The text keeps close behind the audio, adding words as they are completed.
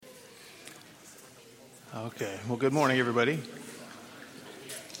Okay, well, good morning, everybody.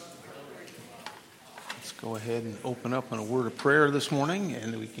 Let's go ahead and open up on a word of prayer this morning,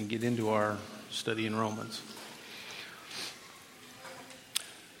 and we can get into our study in Romans.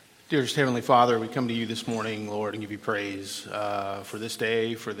 Dearest Heavenly Father, we come to you this morning, Lord, and give you praise for this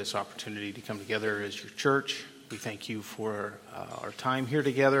day, for this opportunity to come together as your church. We thank you for our time here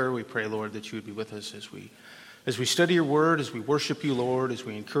together. We pray, Lord, that you would be with us as we study your word, as we worship you, Lord, as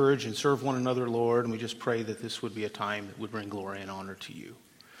we encourage and serve one another, Lord, and we just pray that this would be a time that would bring glory and honor to you.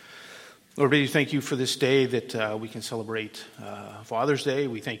 Lord, we thank you for this day that we can celebrate Father's Day.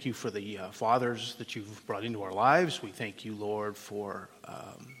 We thank you for the fathers that you've brought into our lives. We thank you, Lord, for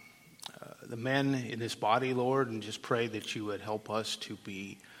the men in this body, Lord, and just pray that you would help us to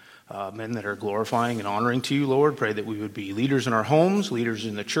be men that are glorifying and honoring to you, Lord. Pray that we would be leaders in our homes, leaders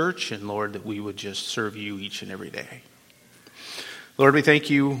in the church, and Lord, that we would just serve you each and every day. Lord, we thank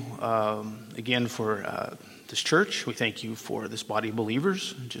you again for this church. We thank you for this body of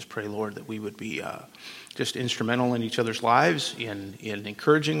believers. Just pray, Lord, that we would be just instrumental in each other's lives, in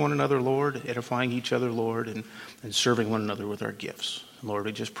encouraging one another, Lord, edifying each other, Lord, and serving one another with our gifts. Lord,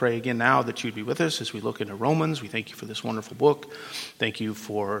 we just pray again now that you'd be with us as we look into Romans. We thank you for this wonderful book. Thank you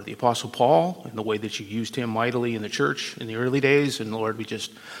for the Apostle Paul and the way that you used him mightily in the church in the early days. And Lord, we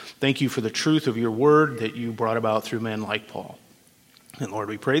just thank you for the truth of your word that you brought about through men like Paul. And Lord,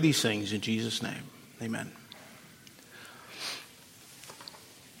 we pray these things in Jesus' name. Amen.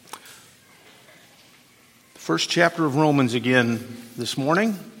 The first chapter of Romans again this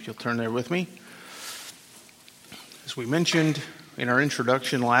morning, if you'll turn there with me. As we mentioned in our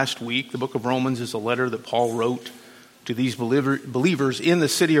introduction last week, the book of Romans is a letter that Paul wrote to these believers in the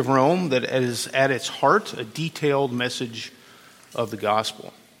city of Rome that is at its heart a detailed message of the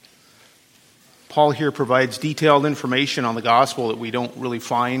gospel. Paul here provides detailed information on the gospel that we don't really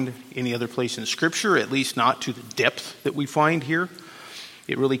find any other place in Scripture, at least not to the depth that we find here.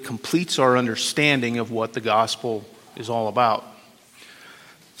 It really completes our understanding of what the gospel is all about.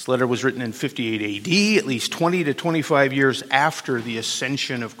 This letter was written in 58 AD, at least 20 to 25 years after the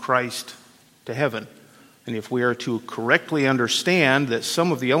ascension of Christ to heaven. And if we are to correctly understand that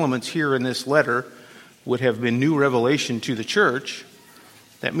some of the elements here in this letter would have been new revelation to the church,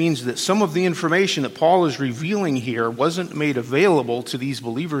 that means that some of the information that Paul is revealing here wasn't made available to these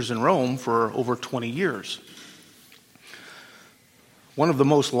believers in Rome for over 20 years. One of the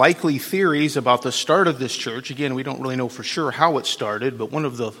most likely theories about the start of this church, again, we don't really know for sure how it started, but one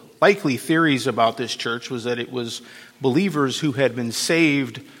of the likely theories about this church was that it was believers who had been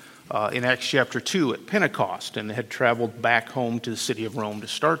saved in Acts chapter 2 at Pentecost and had traveled back home to the city of Rome to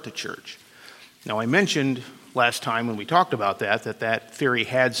start the church. Now, I mentioned last time when we talked about that theory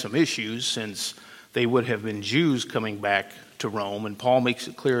had some issues since they would have been Jews coming back to Rome, and Paul makes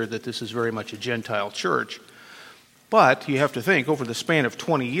it clear that this is very much a Gentile church. But you have to think, over the span of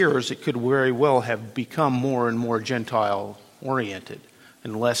 20 years, it could very well have become more and more Gentile-oriented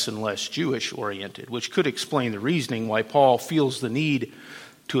and less Jewish-oriented, which could explain the reasoning why Paul feels the need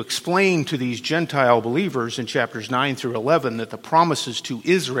to explain to these Gentile believers in chapters 9 through 11 that the promises to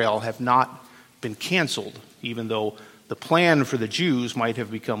Israel have not been canceled, even though the plan for the Jews might have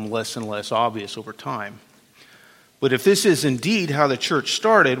become less and less obvious over time. But if this is indeed how the church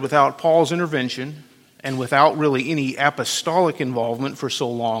started without Paul's intervention, and without really any apostolic involvement for so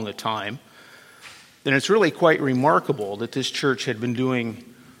long a time, then it's really quite remarkable that this church had been doing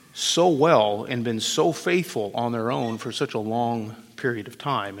so well and been so faithful on their own for such a long period of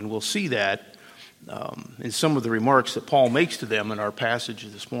time. And we'll see that in some of the remarks that Paul makes to them in our passage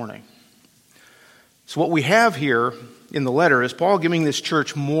this morning. So what we have here in the letter is Paul giving this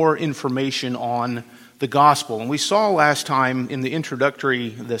church more information on the gospel. And we saw last time in the introductory,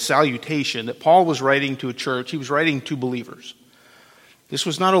 the salutation, that Paul was writing to a church. He was writing to believers. This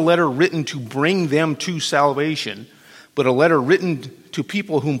was not a letter written to bring them to salvation, but a letter written to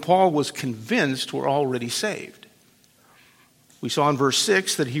people whom Paul was convinced were already saved. We saw in verse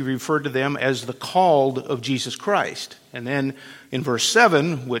 6 that he referred to them as the called of Jesus Christ. And then in verse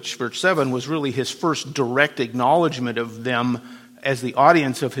 7, which verse 7 was really his first direct acknowledgement of them as the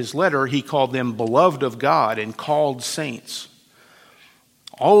audience of his letter, he called them beloved of God and called saints.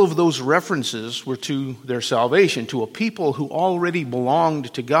 All of those references were to their salvation, to a people who already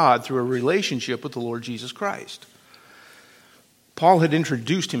belonged to God through a relationship with the Lord Jesus Christ. Paul had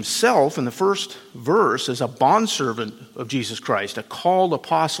introduced himself in the first verse as a bondservant of Jesus Christ, a called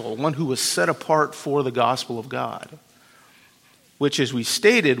apostle, one who was set apart for the gospel of God, which, as we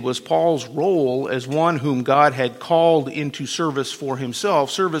stated, was Paul's role as one whom God had called into service for himself,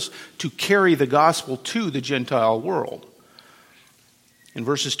 service to carry the gospel to the Gentile world. In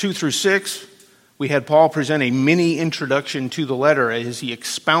verses 2 through 6, We had Paul present a mini introduction to the letter as he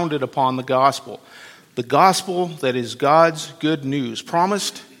expounded upon the gospel. The gospel that is God's good news,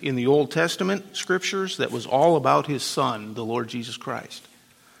 promised in the Old Testament scriptures, that was all about his Son, the Lord Jesus Christ.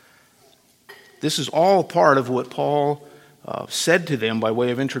 This is all part of what Paul said to them by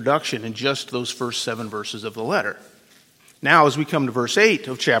way of introduction in just those first 7 verses of the letter. Now, as we come to verse 8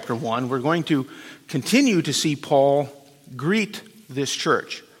 of chapter 1, we're going to continue to see Paul greet this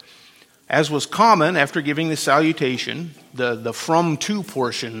church. As was common after giving the salutation, the from to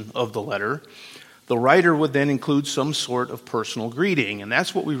portion of the letter, the writer would then include some sort of personal greeting. And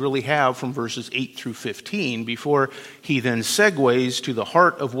that's what we really have from verses 8 through 15 before he then segues to the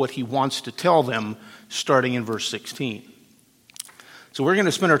heart of what he wants to tell them starting in verse 16. So we're going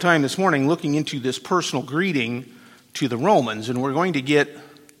to spend our time this morning looking into this personal greeting to the Romans, and we're going to get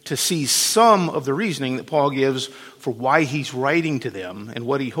to see some of the reasoning that Paul gives for why he's writing to them and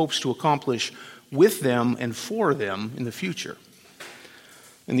what he hopes to accomplish with them and for them in the future.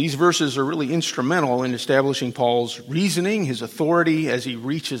 And these verses are really instrumental in establishing Paul's reasoning, his authority, as he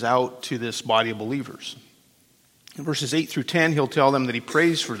reaches out to this body of believers. In verses 8 through 10, he'll tell them that he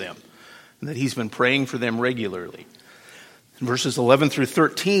prays for them and that he's been praying for them regularly. In verses 11 through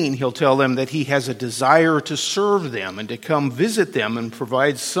 13, he'll tell them that he has a desire to serve them and to come visit them and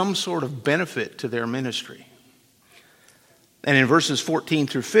provide some sort of benefit to their ministry. And in verses 14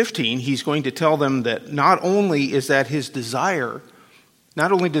 through 15, he's going to tell them that not only is that his desire,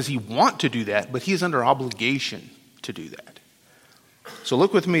 not only does he want to do that, but he's under obligation to do that. So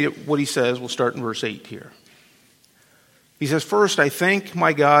look with me at what he says. We'll start in verse 8 here. He says, "First, I thank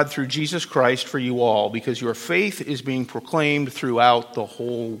my God through Jesus Christ for you all, because your faith is being proclaimed throughout the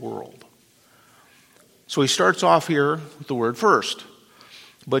whole world." So he starts off here with the word first.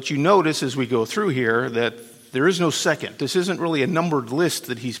 But you notice as we go through here that there is no second. This isn't really a numbered list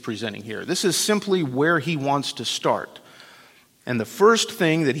that he's presenting here. This is simply where he wants to start. And the first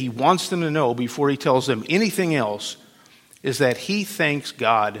thing that he wants them to know before he tells them anything else is that he thanks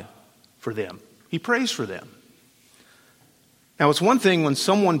God for them. He prays for them. Now, it's one thing when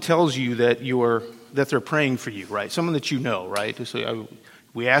someone tells you that they're praying for you, right? Someone that you know, right? So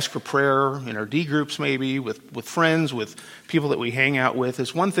we ask for prayer in our D groups maybe, with friends, with people that we hang out with.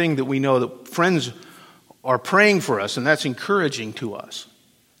 It's one thing that we know that friends are praying for us, and that's encouraging to us.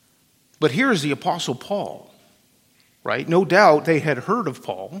 But here is the Apostle Paul, right? No doubt they had heard of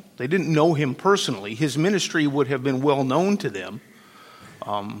Paul. They didn't know him personally. His ministry would have been well known to them,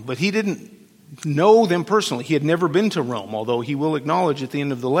 but he didn't know them personally. He had never been to Rome, although he will acknowledge at the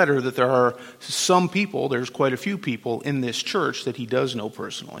end of the letter that there are some people, there's quite a few people in this church that he does know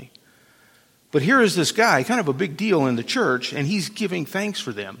personally. But here is this guy, kind of a big deal in the church, and he's giving thanks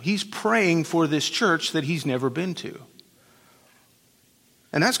for them. He's praying for this church that he's never been to.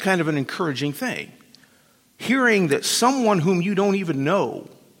 And that's kind of an encouraging thing. Hearing that someone whom you don't even know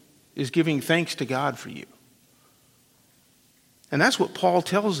is giving thanks to God for you. And that's what Paul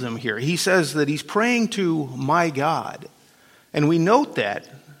tells them here. He says that he's praying to my God. And we note that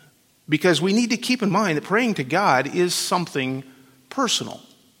because we need to keep in mind that praying to God is something personal.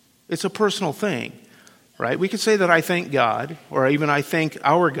 It's a personal thing, right? We could say that I thank God, or even I thank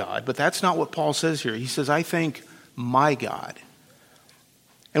our God, but that's not what Paul says here. He says, I thank my God.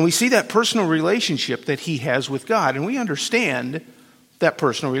 And we see that personal relationship that he has with God, and we understand that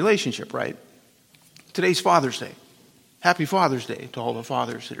personal relationship, right? Today's Father's Day. Happy Father's Day to all the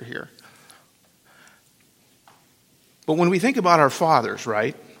fathers that are here. But when we think about our fathers,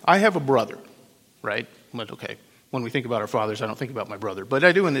 right? I have a brother, right? But okay, when we think about our fathers, I don't think about my brother, but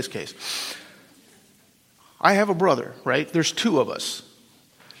I do in this case. I have a brother, right? There's 2 of us.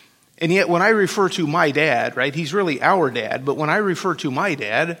 And yet when I refer to my dad, right, he's really our dad, but when I refer to my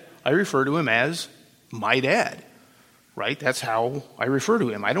dad, I refer to him as my dad, right? That's how I refer to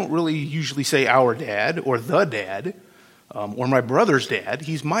him. I don't really usually say our dad or the dad or my brother's dad.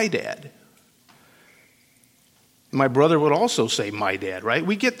 He's my dad. My brother would also say my dad, right?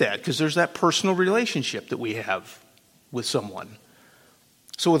 We get that because there's that personal relationship that we have with someone.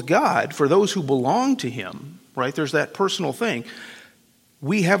 So with God, for those who belong to him, right, there's that personal thing.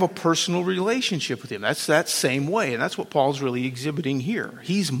 We have a personal relationship with him. That's that same way, and that's what Paul's really exhibiting here.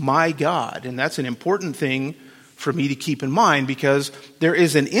 He's my God, and that's an important thing for me to keep in mind because there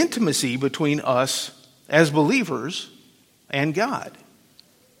is an intimacy between us as believers and God.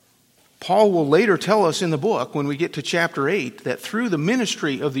 Paul will later tell us in the book, when we get to chapter 8, that through the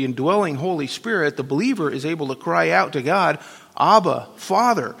ministry of the indwelling Holy Spirit, the believer is able to cry out to God, Abba,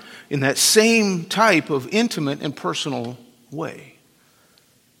 Father, in that same type of intimate and personal way.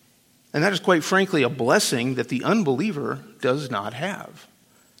 And that is quite frankly a blessing that the unbeliever does not have.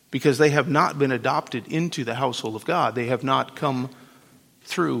 because they have not been adopted into the household of God. They have not come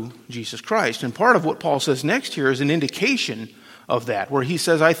through Jesus Christ. And part of what Paul says next here is an indication of that, where he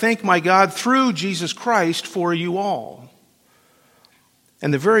says, I thank my God through Jesus Christ for you all.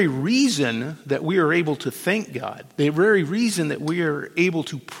 And the very reason that we are able to thank God, the very reason that we are able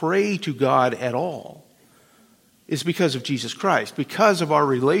to pray to God at all, is because of Jesus Christ, because of our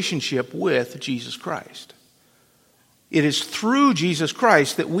relationship with Jesus Christ. It is through Jesus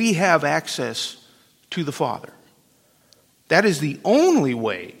Christ that we have access to the Father. That is the only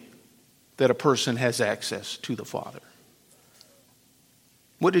way that a person has access to the Father.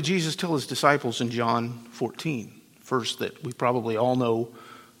 What did Jesus tell his disciples in John 14? Verse that we probably all know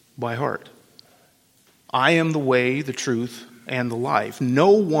by heart. I am the way, the truth, and the life.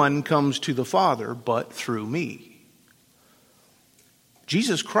 No one comes to the Father but through me.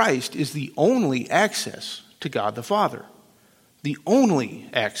 Jesus Christ is the only access to God the Father. The only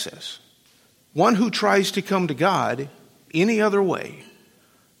access. One who tries to come to God any other way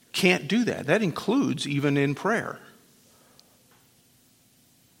can't do that. That includes even in prayer.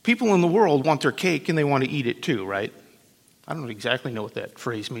 People in the world want their cake and they want to eat it too, right? I don't exactly know what that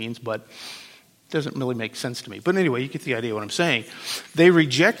phrase means, but it doesn't really make sense to me. But anyway, you get the idea of what I'm saying. They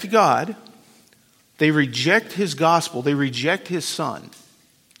reject God. They reject his gospel. They reject his Son.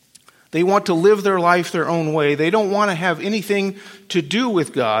 They want to live their life their own way. They don't want to have anything to do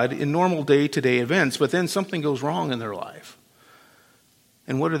with God in normal day-to-day events, but then something goes wrong in their life.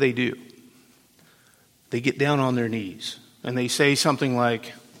 And what do? They get down on their knees and they say something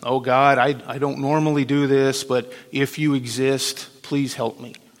like, oh God, I don't normally do this, but if you exist, please help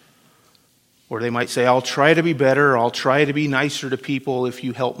me. Or they might say, I'll try to be better, I'll try to be nicer to people if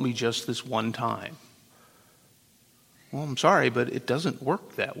you help me just this one time. Well, I'm sorry, but it doesn't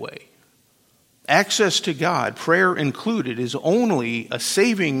work that way. Access to God, prayer included, is only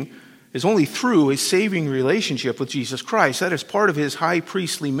through a saving relationship with Jesus Christ. That is part of his high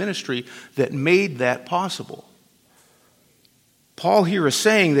priestly ministry that made that possible. Paul here is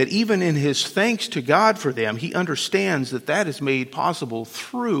saying that even in his thanks to God for them, he understands that that is made possible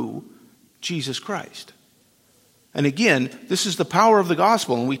through Jesus Christ. And again, this is the power of the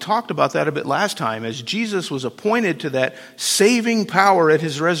gospel, and we talked about that a bit last time, as Jesus was appointed to that saving power at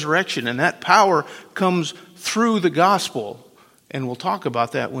his resurrection, and that power comes through the gospel. And we'll talk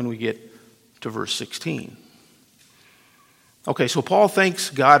about that when we get to verse 16. Okay, so Paul thanks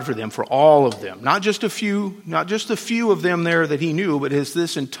God for them, for all of them. Not just a few of them there that he knew, but as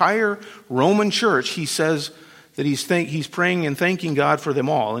this entire Roman church, he says that he's praying and thanking God for them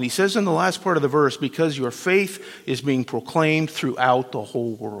all. And he says in the last part of the verse, because your faith is being proclaimed throughout the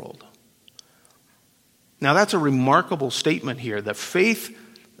whole world. Now that's a remarkable statement here. The faith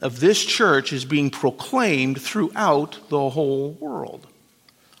of this church is being proclaimed throughout the whole world.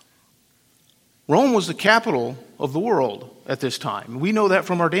 Rome was the capital of the world at this time. We know that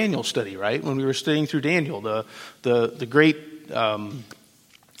from our Daniel study, right? When we were studying through Daniel, the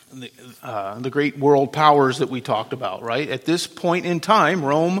great world powers that we talked about, right? At this point in time,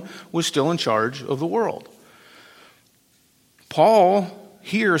 Rome was still in charge of the world. Paul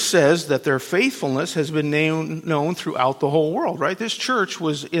here says that their faithfulness has been known throughout the whole world, right? This church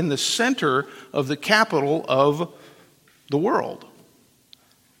was in the center of the capital of the world.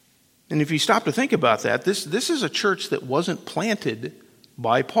 And if you stop to think about that, this is a church that wasn't planted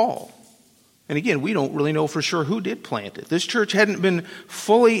by Paul. And again, we don't really know for sure who did plant it. This church hadn't been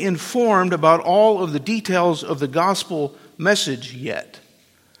fully informed about all of the details of the gospel message yet.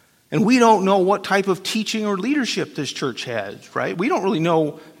 And we don't know what type of teaching or leadership this church has, right? We don't really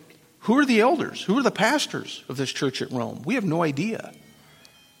know who are the elders, who are the pastors of this church at Rome. We have no idea.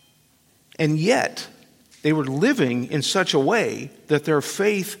 And yet, they were living in such a way that their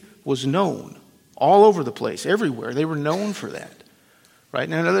faith was known all over the place, everywhere. They were known for that. Right?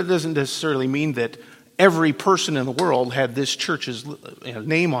 Now, that doesn't necessarily mean that every person in the world had this church's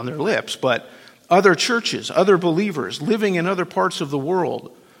name on their lips, but other churches, other believers living in other parts of the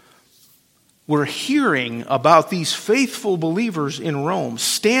world were hearing about these faithful believers in Rome,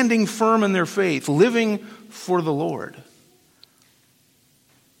 standing firm in their faith, living for the Lord.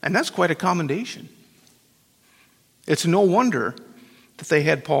 And that's quite a commendation. It's no wonder that they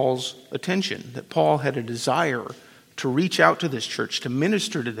had Paul's attention, that Paul had a desire to reach out to this church, to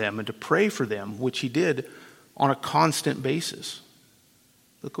minister to them, and to pray for them, which he did on a constant basis.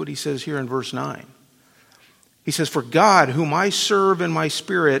 Look what he says here in verse 9. He says, for God, whom I serve in my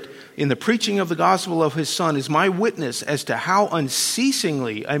spirit in the preaching of the gospel of his Son, is my witness as to how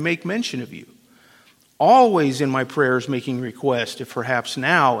unceasingly I make mention of you, always in my prayers making request, if perhaps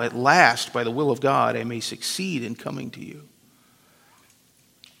now, at last, by the will of God, I may succeed in coming to you.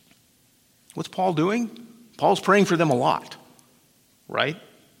 What's Paul doing? Paul's praying for them a lot, right?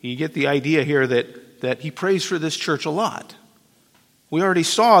 You get the idea here that he prays for this church a lot. We already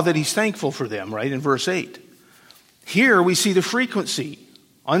saw that he's thankful for them, right, in verse 8. Here we see the frequency,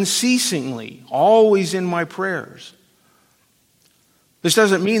 unceasingly, always in my prayers. This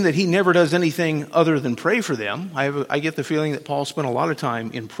doesn't mean that he never does anything other than pray for them. I get the feeling that Paul spent a lot of time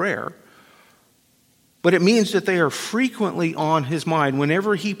in prayer. But it means that they are frequently on his mind.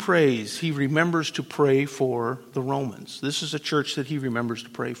 Whenever he prays, he remembers to pray for the Romans. This is a church that he remembers to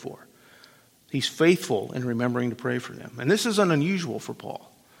pray for. He's faithful in remembering to pray for them. And this is unusual for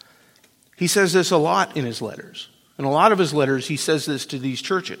Paul. He says this a lot in his letters. In a lot of his letters, he says this to these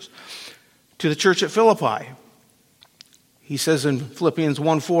churches. To the church at Philippi, he says in Philippians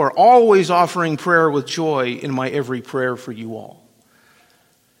 1:4, always offering prayer with joy in my every prayer for you all.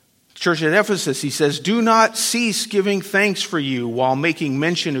 Church at Ephesus, he says, do not cease giving thanks for you while making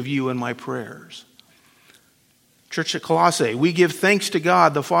mention of you in my prayers. Church at Colossae, we give thanks to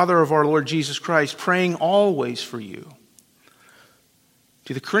God, the Father of our Lord Jesus Christ, praying always for you.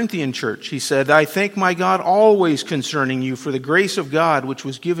 To the Corinthian church, he said, I thank my God always concerning you for the grace of God which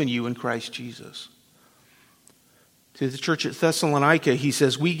was given you in Christ Jesus. To the church at Thessalonica, he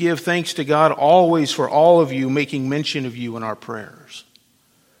says, we give thanks to God always for all of you, making mention of you in our prayers.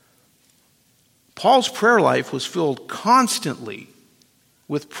 Paul's prayer life was filled constantly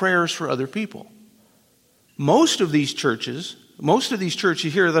with prayers for other people. Most of these churches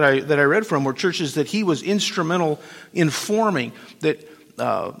here that I read from were churches that he was instrumental in forming, that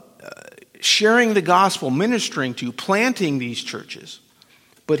sharing the gospel, ministering to, planting these churches.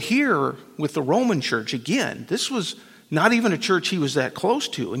 But here with the Roman church, again, this was not even a church he was that close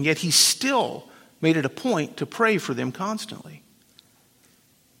to, and yet he still made it a point to pray for them constantly.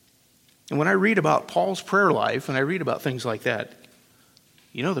 And when I read about Paul's prayer life, and I read about things like that,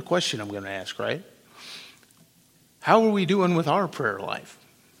 you know the question I'm going to ask, right? How are we doing with our prayer life?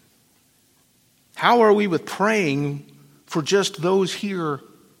 How are we with praying for just those here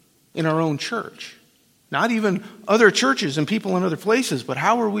in our own church? Not even other churches and people in other places, but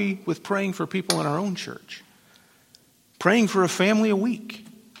how are we with praying for people in our own church? Praying for a family a week.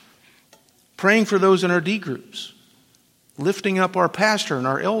 Praying for those in our D groups. Lifting up our pastor and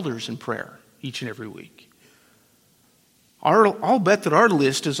our elders in prayer each and every week. I'll bet that our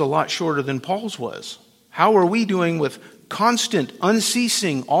list is a lot shorter than Paul's was. How are we doing with constant,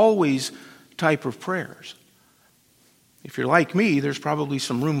 unceasing, always type of prayers? If you're like me, there's probably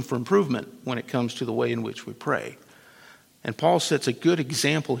some room for improvement when it comes to the way in which we pray. And Paul sets a good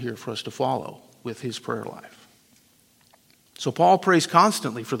example here for us to follow with his prayer life. So Paul prays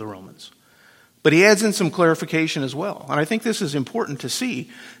constantly for the Romans. But he adds in some clarification as well. And I think this is important to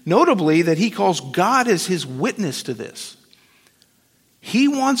see. Notably that he calls God as his witness to this. He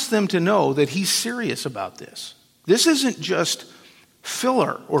wants them to know that he's serious about this. This isn't just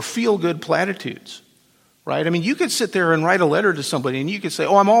filler or feel-good platitudes, right? I mean, you could sit there and write a letter to somebody and you could say,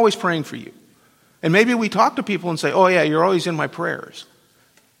 oh, I'm always praying for you. And maybe we talk to people and say, oh yeah, you're always in my prayers.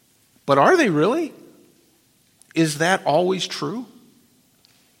 But are they really? Is that always true?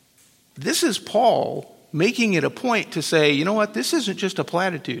 This is Paul making it a point to say, you know what, this isn't just a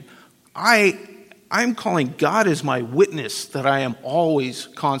platitude. I'm calling God as my witness that I am always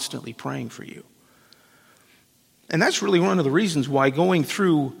constantly praying for you. And that's really one of the reasons why going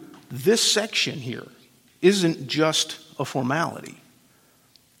through this section here isn't just a formality.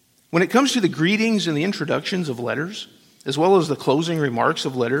 When it comes to the greetings and the introductions of letters, as well as the closing remarks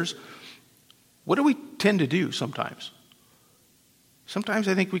of letters, what do we tend to do sometimes? Sometimes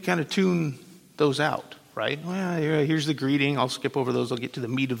I think we kind of tune those out, right? Well, here's the greeting. I'll skip over those. I'll get to the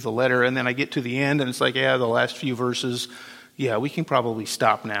meat of the letter. And then I get to the end and it's like, yeah, the last few verses. Yeah, we can probably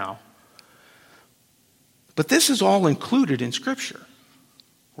stop now. But this is all included in Scripture,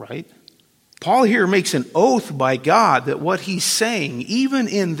 right? Paul here makes an oath by God that what he's saying, even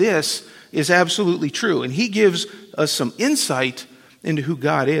in this, is absolutely true. And he gives us some insight into who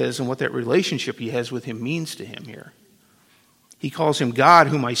God is and what that relationship he has with him means to him here. He calls him God,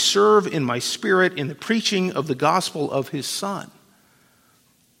 whom I serve in my spirit in the preaching of the gospel of his Son.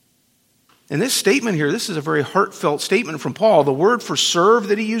 And this statement here, this is a very heartfelt statement from Paul. The word for serve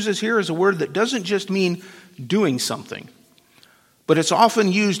that he uses here is a word that doesn't just mean doing something, but it's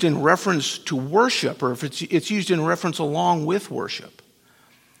often used in reference to worship, or if it's used in reference along with worship.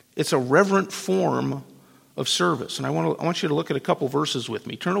 It's a reverent form of service. And I want you to look at a couple verses with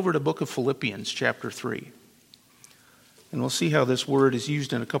me. Turn over to the book of Philippians, chapter 3. And we'll see how this word is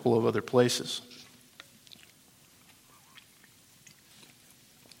used in a couple of other places.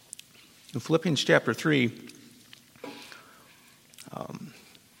 In Philippians chapter 3,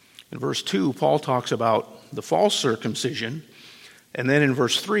 In verse 2, Paul talks about the false circumcision. And then in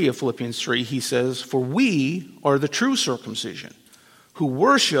verse 3 of Philippians 3, he says, "For we are the true circumcision, who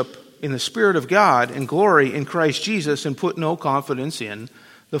worship in the Spirit of God and glory in Christ Jesus and put no confidence in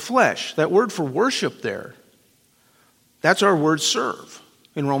the flesh." That word for worship there, that's our word serve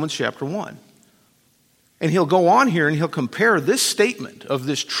in Romans chapter 1. And he'll go on here and he'll compare this statement of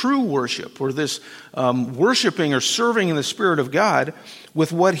this true worship, or this worshiping or serving in the Spirit of God,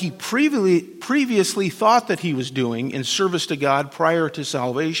 with what he previously thought that he was doing in service to God prior to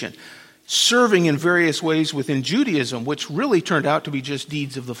salvation. Serving in various ways within Judaism, which really turned out to be just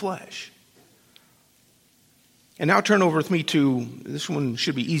deeds of the flesh. And now turn over with me to, this one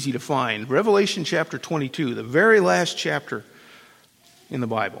should be easy to find, Revelation chapter 22, the very last chapter in the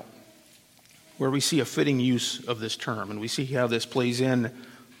Bible, where we see a fitting use of this term. And we see how this plays in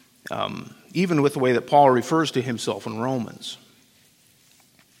even with the way that Paul refers to himself in Romans.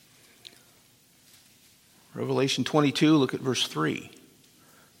 Revelation 22, look at verse 3.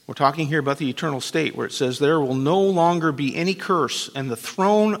 We're talking here about the eternal state, where it says, "There will no longer be any curse, and the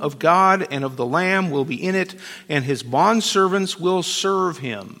throne of God and of the Lamb will be in it, and his bondservants will serve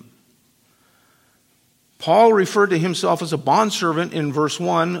him." Paul referred to himself as a bondservant in verse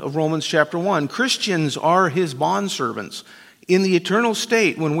 1 of Romans chapter 1. Christians are his bondservants. In the eternal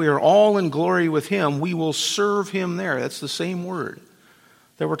state, when we are all in glory with him, we will serve him there. That's the same word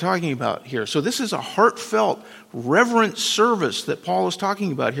that we're talking about here. So this is a heartfelt, reverent service that Paul is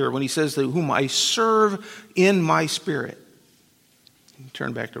talking about here when he says that whom I serve in my spirit.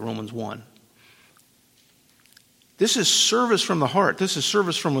 Turn back to Romans 1. This is service from the heart. This is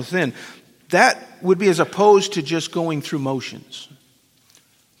service from within. That would be as opposed to just going through motions.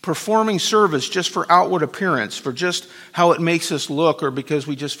 Performing service just for outward appearance, for just how it makes us look, or because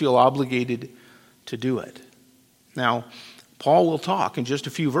we just feel obligated to do it. Now, Paul will talk in just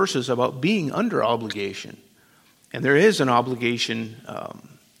a few verses about being under obligation. And there is an obligation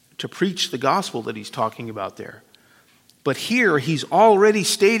to preach the gospel that he's talking about there. But here he's already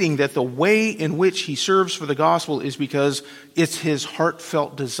stating that the way in which he serves for the gospel is because it's his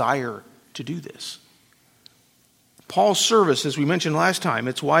heartfelt desire to do this. Paul's service, as we mentioned last time,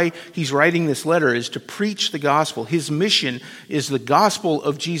 it's why he's writing this letter, is to preach the gospel. His mission is the gospel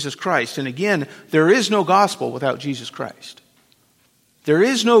of Jesus Christ. And again, there is no gospel without Jesus Christ. There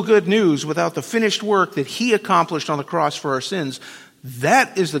is no good news without the finished work that he accomplished on the cross for our sins.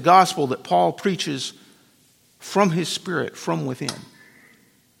 That is the gospel that Paul preaches from his spirit, from within.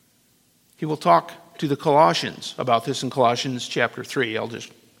 He will talk to the Colossians about this in Colossians chapter 3. I'll just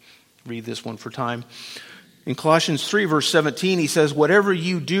read this one for time. In Colossians 3, verse 17, he says, "Whatever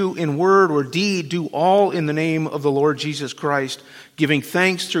you do in word or deed, do all in the name of the Lord Jesus Christ, giving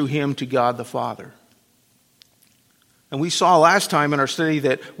thanks through him to God the Father." And we saw last time in our study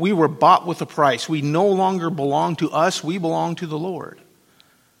that we were bought with a price. We no longer belong to us, we belong to the Lord.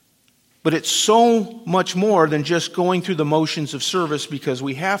 But it's so much more than just going through the motions of service because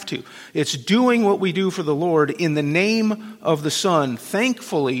we have to. It's doing what we do for the Lord in the name of the Son,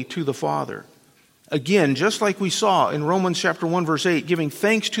 thankfully to the Father. Again, just like we saw in Romans chapter 1, verse 8, giving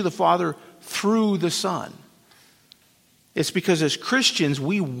thanks to the Father through the Son. It's because as Christians,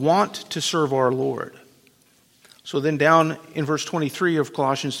 we want to serve our Lord. So then down in verse 23 of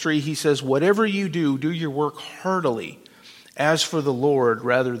Colossians 3, he says, "Whatever you do, do your work heartily, as for the Lord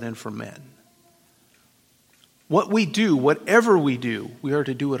rather than for men." What we do, whatever we do, we are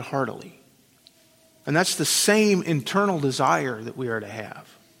to do it heartily. And that's the same internal desire that we are to have.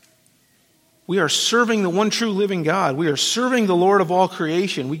 We are serving the one true living God. We are serving the Lord of all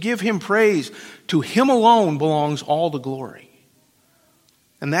creation. We give him praise. To him alone belongs all the glory.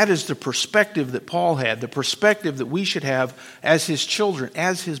 And that is the perspective that Paul had, the perspective that we should have as his children,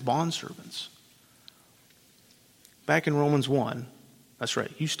 as his bondservants. Back in Romans 1, that's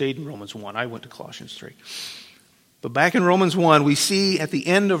right, you stayed in Romans 1, I went to Colossians 3. But back in Romans 1, we see at the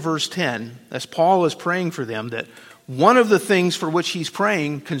end of verse 10, as Paul is praying for them, that one of the things for which he's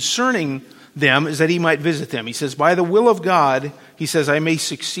praying concerning them is that he might visit them. He says, "By the will of God," he says, "I may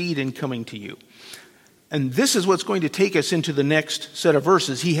succeed in coming to you." And this is what's going to take us into the next set of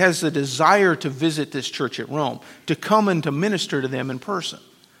verses. He has the desire to visit this church at Rome, to come and to minister to them in person.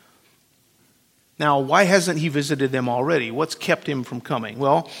 Now, why hasn't he visited them already? What's kept him from coming?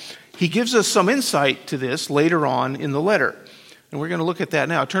 Well, he gives us some insight to this later on in the letter. And we're going to look at that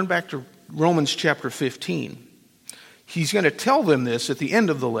now. Turn back to Romans chapter 15. He's going to tell them this at the end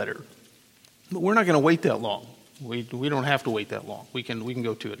of the letter. But we're not going to wait that long. We don't have to wait that long. We can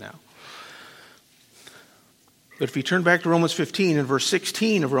go to it now. But if you turn back to Romans 15, in verse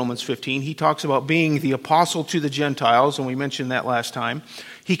 16 of Romans 15, he talks about being the apostle to the Gentiles, and we mentioned that last time.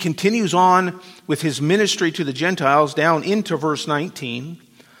 He continues on with his ministry to the Gentiles down into verse 19,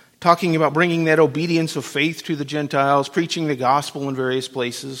 talking about bringing that obedience of faith to the Gentiles, preaching the gospel in various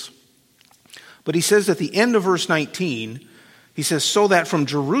places. But he says at the end of verse 19, he says, so that from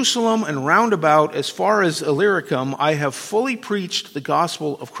Jerusalem and round about as far as Illyricum, I have fully preached the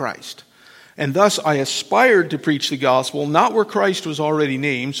gospel of Christ. And thus I aspired to preach the gospel, not where Christ was already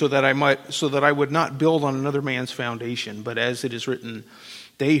named, so that I would not build on another man's foundation. But as it is written,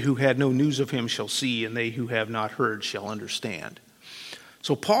 they who had no news of him shall see, and they who have not heard shall understand.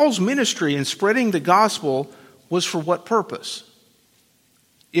 So Paul's ministry in spreading the gospel was for what purpose?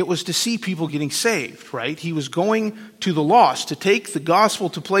 It was to see people getting saved, right? He was going to the lost, to take the gospel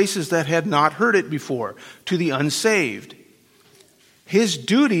to places that had not heard it before, to the unsaved. His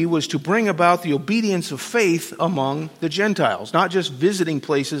duty was to bring about the obedience of faith among the Gentiles, not just visiting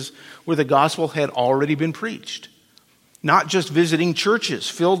places where the gospel had already been preached, not just visiting churches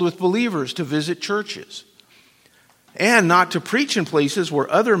filled with believers to visit churches, and not to preach in places where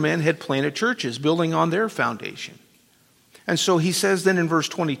other men had planted churches, building on their foundation. And so he says then in verse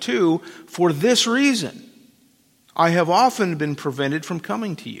 22, for this reason, I have often been prevented from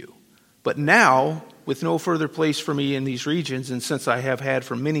coming to you. But now, with no further place for me in these regions, and since I have had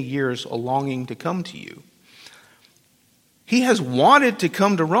for many years a longing to come to you. He has wanted to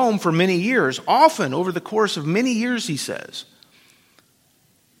come to Rome for many years, often over the course of many years, he says.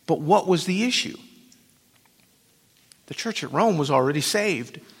 But what was the issue? The church at Rome was already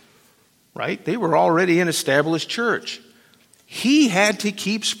saved, right? They were already an established church. He had to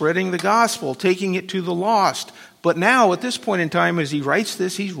keep spreading the gospel, taking it to the lost. But now, at this point in time, as he writes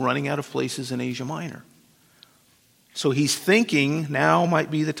this, he's running out of places in Asia Minor. So he's thinking now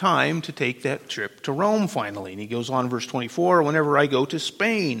might be the time to take that trip to Rome finally. And he goes on, verse 24, whenever I go to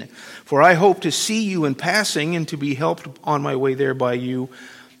Spain, for I hope to see you in passing and to be helped on my way there by you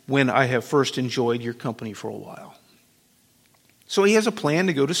when I have first enjoyed your company for a while. So he has a plan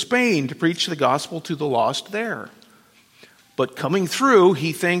to go to Spain to preach the gospel to the lost there. But coming through,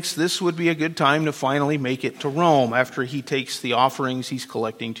 he thinks this would be a good time to finally make it to Rome after he takes the offerings he's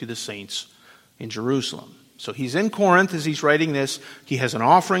collecting to the saints in Jerusalem. So he's in Corinth as he's writing this. He has an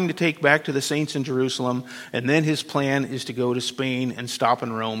offering to take back to the saints in Jerusalem. And then his plan is to go to Spain and stop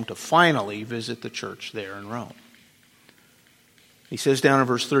in Rome to finally visit the church there in Rome. He says down in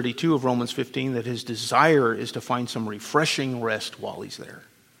verse 32 of Romans 15 that his desire is to find some refreshing rest while he's there.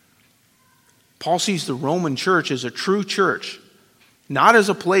 Paul sees the Roman church as a true church, not as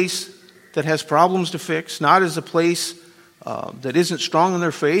a place that has problems to fix, not as a place that isn't strong in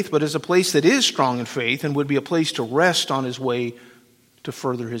their faith, but as a place that is strong in faith and would be a place to rest on his way to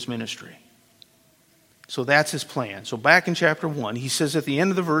further his ministry. So that's his plan. So back in chapter 1, he says at the end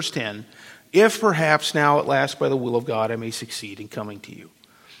of the verse 10, if perhaps now at last by the will of God I may succeed in coming to you.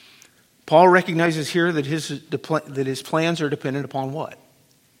 Paul recognizes here that his plans are dependent upon what?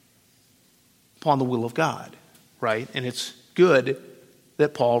 Upon the will of God, right? And it's good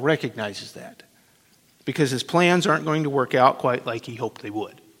that Paul recognizes that, because his plans aren't going to work out quite like he hoped they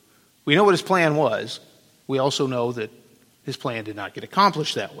would. We know what his plan was. We also know that his plan did not get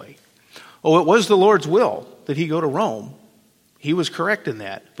accomplished that way. Oh, it was the Lord's will that he go to Rome. He was correct in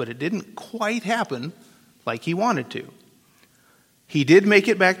that, but it didn't quite happen like he wanted to. He did make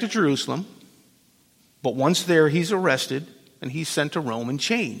it back to Jerusalem, but once there, he's arrested and he's sent to Rome in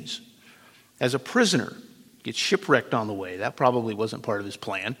chains as a prisoner. Gets shipwrecked on the way. That probably wasn't part of his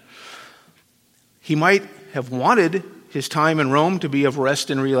plan. He might have wanted his time in Rome to be of rest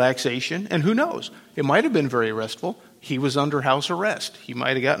and relaxation, and who knows? It might have been very restful. He was under house arrest. He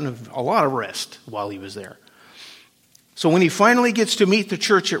might have gotten a lot of rest while he was there. So when he finally gets to meet the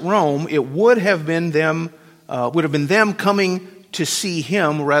church at Rome, it would have been them coming to see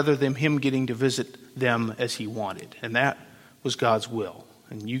him rather than him getting to visit them as he wanted. And that was God's will.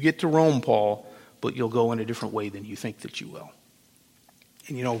 And you get to Rome, Paul, but you'll go in a different way than you think that you will.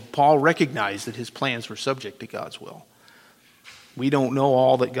 And Paul recognized that his plans were subject to God's will. We don't know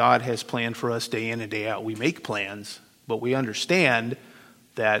all that God has planned for us day in and day out. We make plans, but we understand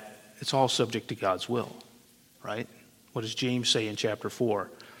that it's all subject to God's will, right? What does James say in chapter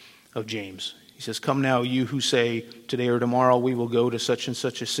 4 of James? He says, come now, you who say, today or tomorrow we will go to such and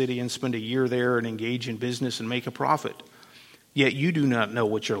such a city and spend a year there and engage in business and make a profit. Yet you do not know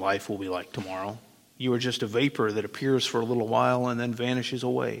what your life will be like tomorrow. You are just a vapor that appears for a little while and then vanishes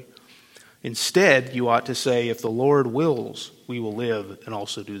away. Instead, you ought to say, if the Lord wills, we will live and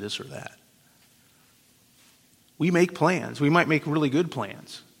also do this or that. We make plans. We might make really good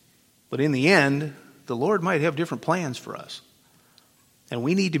plans. But in the end, the Lord might have different plans for us. And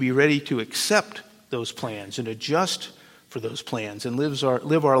we need to be ready to accept those plans and adjust for those plans and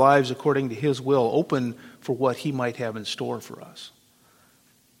live our lives according to his will, open for what he might have in store for us.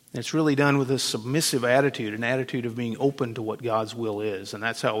 And it's really done with a submissive attitude, an attitude of being open to what God's will is, and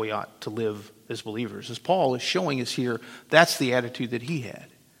that's how we ought to live as believers. As Paul is showing us here, that's the attitude that he had.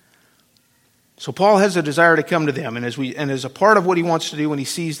 So Paul has a desire to come to them, and as a part of what he wants to do when he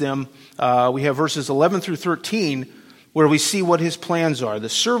sees them, we have verses 11 through 13, where we see what his plans are, the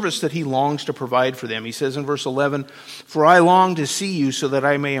service that he longs to provide for them. He says in verse 11, "For I long to see you so that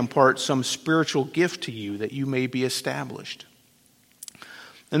I may impart some spiritual gift to you, that you may be established."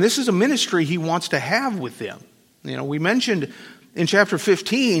 And this is a ministry he wants to have with them. We mentioned in chapter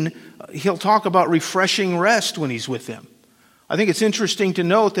 15, he'll talk about refreshing rest when he's with them. I think it's interesting to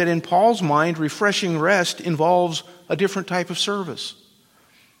note that in Paul's mind, refreshing rest involves a different type of service.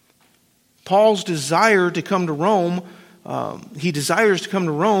 Paul's desire to come to Rome, he desires to come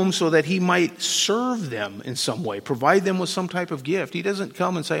to Rome so that he might serve them in some way, provide them with some type of gift. He doesn't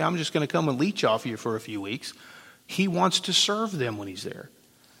come and say, "I'm just going to come and leech off you for a few weeks." He wants to serve them when he's there.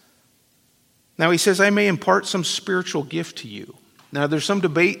 Now he says, "I may impart some spiritual gift to you." Now there's some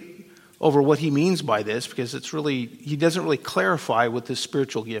debate over what he means by this, because he doesn't really clarify what this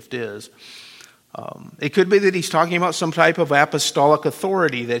spiritual gift is. It could be that he's talking about some type of apostolic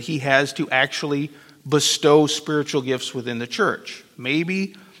authority that he has to actually bestow spiritual gifts within the church.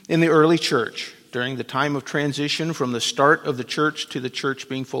 Maybe in the early church, during the time of transition from the start of the church to the church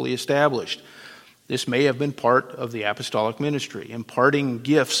being fully established. This may have been part of the apostolic ministry, imparting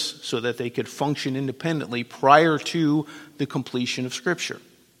gifts so that they could function independently prior to the completion of Scripture.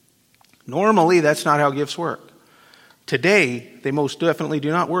 Normally, that's not how gifts work. Today, they most definitely do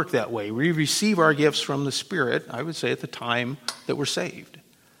not work that way. We receive our gifts from the Spirit, I would say, at the time that we're saved.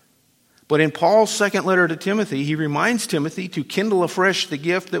 But in Paul's second letter to Timothy, he reminds Timothy to kindle afresh the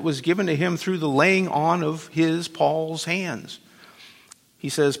gift that was given to him through the laying on of Paul's hands. He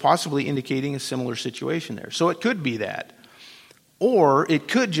says, possibly indicating a similar situation there. So it could be that. Or it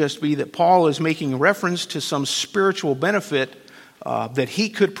could just be that Paul is making reference to some spiritual benefit that he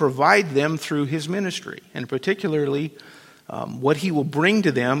could provide them through his ministry. And particularly, what he will bring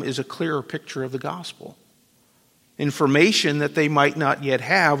to them is a clearer picture of the gospel. Information that they might not yet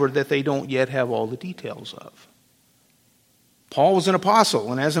have, or that they don't yet have all the details of. Paul was an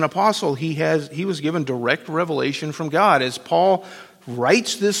apostle, and as an apostle, he was given direct revelation from God. As Paul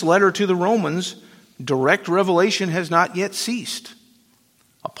writes this letter to the Romans, direct revelation has not yet ceased.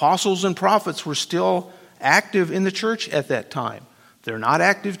 Apostles and prophets were still active in the church at that time. They're not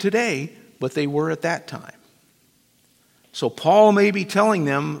active today, but they were at that time. So Paul may be telling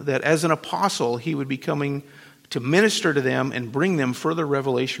them that as an apostle, he would be coming to minister to them and bring them further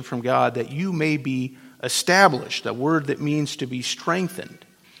revelation from God, that you may be established, a word that means to be strengthened,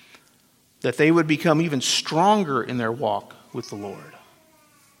 that they would become even stronger in their walk with the Lord.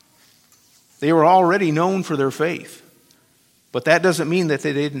 They were already known for their faith, but that doesn't mean that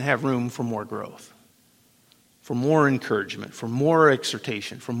they didn't have room for more growth, for more encouragement, for more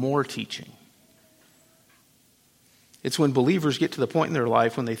exhortation, for more teaching. It's when believers get to the point in their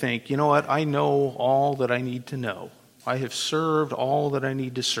life when they think, you know what, I know all that I need to know. I have served all that I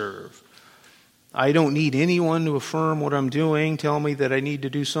need to serve. I don't need anyone to affirm what I'm doing, tell me that I need to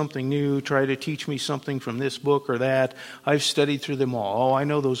do something new, try to teach me something from this book or that. I've studied through them all. Oh, I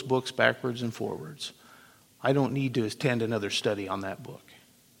know those books backwards and forwards. I don't need to attend another study on that book.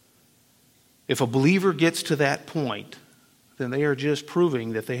 If a believer gets to that point, then they are just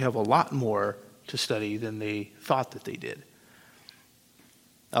proving that they have a lot more to study than they thought that they did.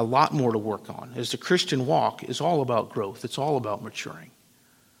 A lot more to work on. As the Christian walk is all about growth. It's all about maturing.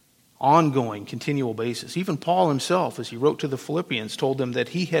 Ongoing, continual basis. Even Paul himself, as he wrote to the Philippians, told them that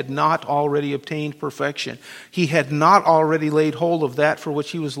he had not already obtained perfection. He had not already laid hold of that for which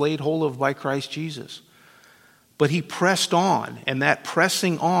he was laid hold of by Christ Jesus. But he pressed on, and that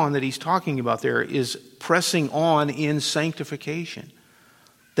pressing on that he's talking about there is pressing on in sanctification.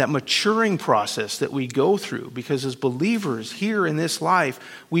 That maturing process that we go through, because as believers here in this life,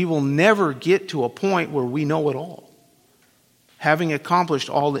 we will never get to a point where we know it all. Having accomplished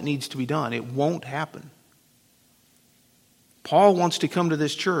all that needs to be done. It won't happen. Paul wants to come to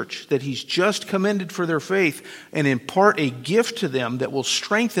this church that he's just commended for their faith and impart a gift to them that will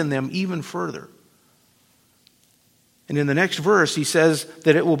strengthen them even further. And in the next verse, he says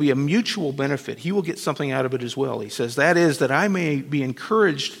that it will be a mutual benefit. He will get something out of it as well. He says, that is, that I may be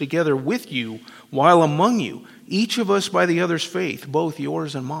encouraged together with you while among you, each of us by the other's faith, both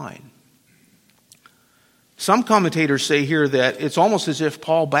yours and mine. Some commentators say here that it's almost as if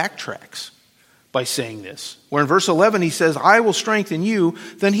Paul backtracks. by saying this. Where in verse 11 he says, I will strengthen you,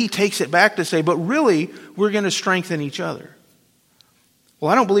 then he takes it back to say, but really, we're going to strengthen each other.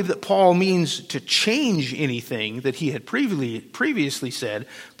 Well, I don't believe that Paul means to change anything that he had previously said,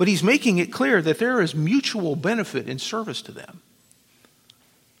 but he's making it clear that there is mutual benefit in service to them.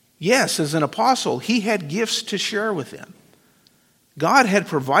 Yes, as an apostle, he had gifts to share with them. God had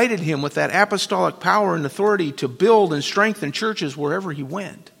provided him with that apostolic power and authority to build and strengthen churches wherever he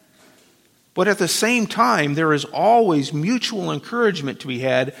went. But at the same time, there is always mutual encouragement to be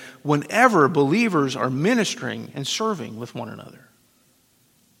had whenever believers are ministering and serving with one another.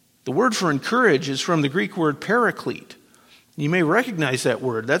 The word for encourage is from the Greek word paraclete. You may recognize that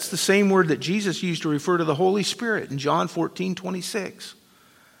word. That's the same word that Jesus used to refer to the Holy Spirit in John 14:26.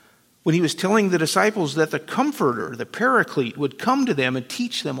 When he was telling the disciples that the Comforter, the Paraclete, would come to them and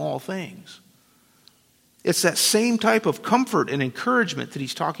teach them all things. It's that same type of comfort and encouragement that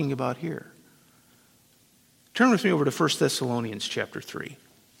he's talking about here. Turn with me over to 1 Thessalonians chapter 3.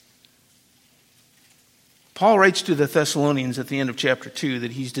 Paul writes to the Thessalonians at the end of chapter 2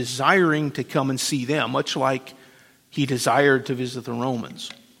 that he's desiring to come and see them, much like he desired to visit the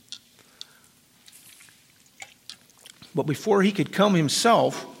Romans. But before he could come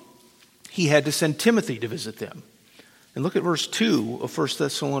himself, he had to send Timothy to visit them. And look at verse 2 of 1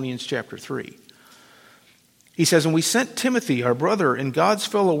 Thessalonians chapter 3. He says, and we sent Timothy, our brother and God's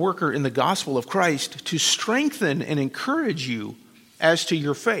fellow worker in the gospel of Christ, to strengthen and encourage you as to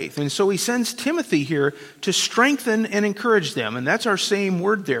your faith. And so he sends Timothy here to strengthen and encourage them. And that's our same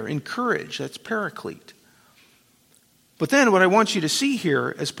word there, encourage. That's paraclete. But then what I want you to see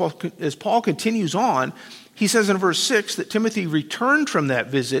here, as Paul continues on, he says in verse 6 that Timothy returned from that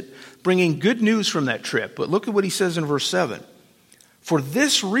visit, bringing good news from that trip. But look at what he says in verse 7. For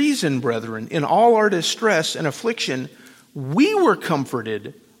this reason, brethren, in all our distress and affliction, we were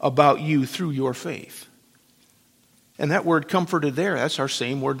comforted about you through your faith. And that word comforted there, that's our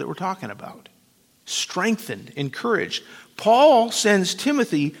same word that we're talking about. Strengthened, encouraged. Paul sends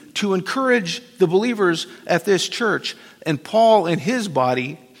Timothy to encourage the believers at this church. And Paul and his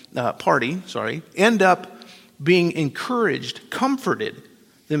party, end up being encouraged, comforted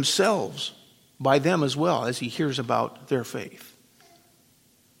themselves by them as well as he hears about their faith.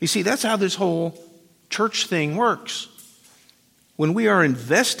 You see, that's how this whole church thing works. When we are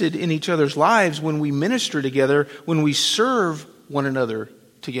invested in each other's lives, when we minister together, when we serve one another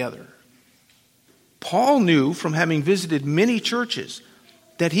together. Paul knew from having visited many churches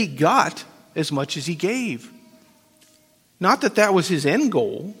that he got as much as he gave. Not that that was his end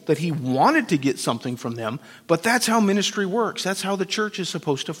goal, that he wanted to get something from them, but that's how ministry works. That's how the church is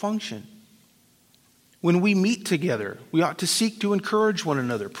supposed to function. When we meet together, we ought to seek to encourage one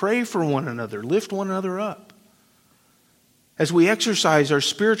another, pray for one another, lift one another up. As we exercise our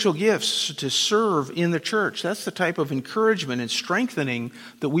spiritual gifts to serve in the church, that's the type of encouragement and strengthening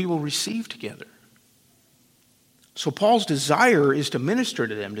that we will receive together. So Paul's desire is to minister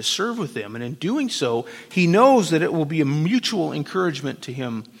to them, to serve with them, and in doing so, he knows that it will be a mutual encouragement to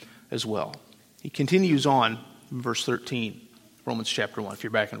him as well. He continues on in verse 13, Romans chapter 1, if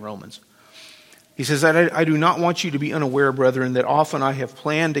you're back in Romans. He says, I do not want you to be unaware, brethren, that often I have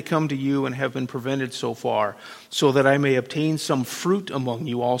planned to come to you and have been prevented so far, so that I may obtain some fruit among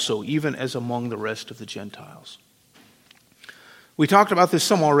you also, even as among the rest of the Gentiles. We talked about this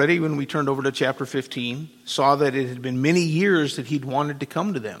some already when we turned over to chapter 15, saw that it had been many years that he'd wanted to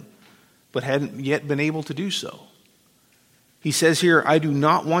come to them, but hadn't yet been able to do so. He says here, I do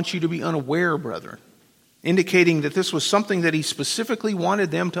not want you to be unaware, brethren, indicating that this was something that he specifically wanted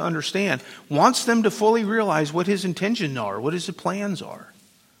them to understand, wants them to fully realize what his intentions are, what his plans are.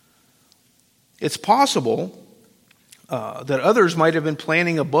 It's possible that others might have been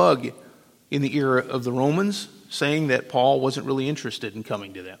planting a bug in the ear of the Romans, saying that Paul wasn't really interested in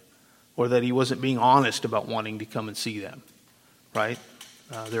coming to them, or that he wasn't being honest about wanting to come and see them, right?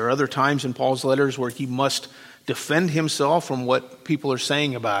 There are other times in Paul's letters where he must defend himself from what people are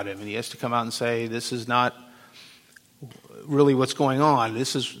saying about him, and he has to come out and say, this is not really what's going on.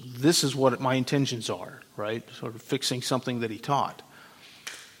 This is what my intentions are, right? Sort of fixing something that he taught.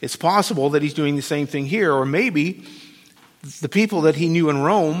 It's possible that he's doing the same thing here, or maybe the people that he knew in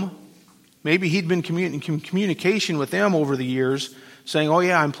Rome, maybe he'd been in communication with them over the years, saying, oh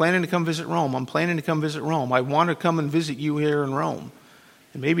yeah, I'm planning to come visit Rome. I'm planning to come visit Rome. I want to come and visit you here in Rome.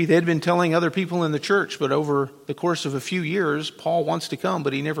 And maybe they'd been telling other people in the church, but over the course of a few years, Paul wants to come,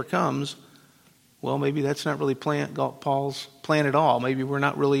 but he never comes. Well, maybe that's not really Paul's plan at all. Maybe we're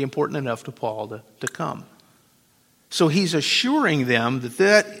not really important enough to Paul to come. So he's assuring them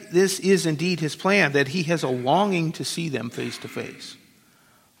that this is indeed his plan, that he has a longing to see them face to face.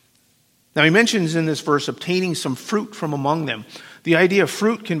 Now he mentions in this verse obtaining some fruit from among them. The idea of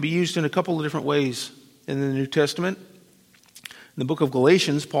fruit can be used in a couple of different ways in the New Testament. In the book of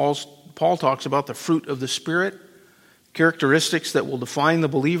Galatians, Paul talks about the fruit of the Spirit, characteristics that will define the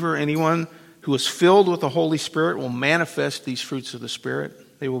believer. Anyone who is filled with the Holy Spirit will manifest these fruits of the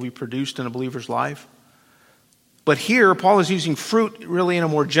Spirit. They will be produced in a believer's life. But here, Paul is using fruit really in a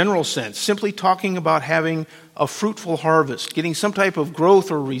more general sense, simply talking about having a fruitful harvest, getting some type of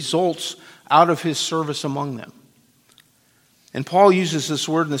growth or results out of his service among them. And Paul uses this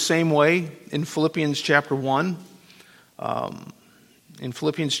word in the same way in Philippians chapter 1. In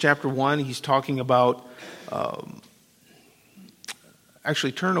Philippians chapter 1, he's talking about...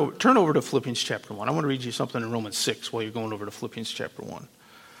 Actually, turn over to Philippians chapter 1. I want to read you something in Romans 6 while you're going over to Philippians chapter 1.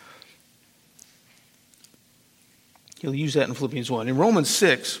 He'll use that in Philippians 1. In Romans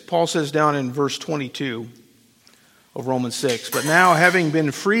 6, Paul says down in verse 22 of Romans 6, "But now, having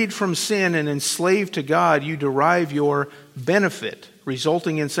been freed from sin and enslaved to God, you derive your benefit,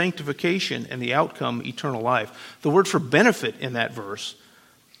 resulting in sanctification and the outcome, eternal life." The word for benefit in that verse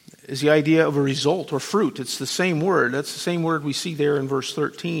is the idea of a result or fruit. It's the same word. That's the same word we see there in verse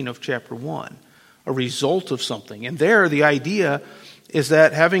 13 of chapter 1. A result of something. And there the idea is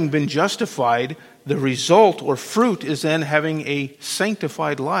that having been justified, the result or fruit is then having a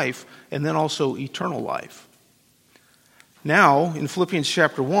sanctified life and then also eternal life. Now, in Philippians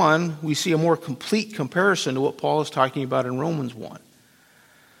chapter 1, we see a more complete comparison to what Paul is talking about in Romans 1.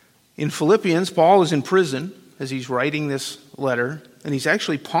 In Philippians, Paul is in prison as he's writing this letter, and he's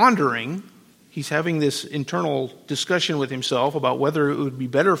actually pondering, he's having this internal discussion with himself about whether it would be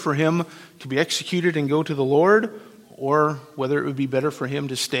better for him to be executed and go to the Lord, or whether it would be better for him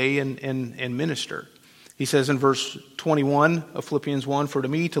to stay and minister. He says in verse 21 of Philippians 1, "For to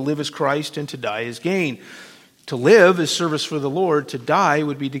me to live is Christ, and to die is gain." To live is service for the Lord. To die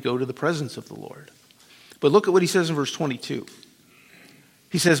would be to go to the presence of the Lord. But look at what he says in verse 22.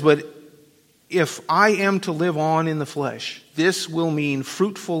 He says, "But if I am to live on in the flesh, this will mean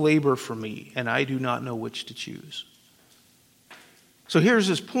fruitful labor for me, and I do not know which to choose." So here's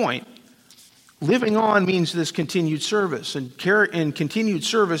his point. Living on means this continued service, and continued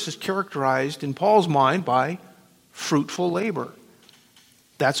service is characterized in Paul's mind by fruitful labor.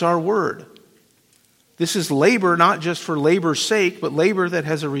 That's our word. This is labor not just for labor's sake, but labor that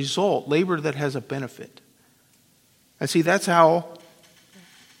has a result, labor that has a benefit. And see, that's how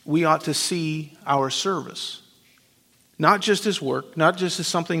we ought to see our service. Not just as work, not just as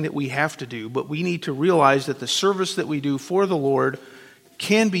something that we have to do, but we need to realize that the service that we do for the Lord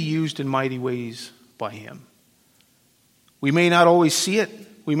can be used in mighty ways by Him. We may not always see it,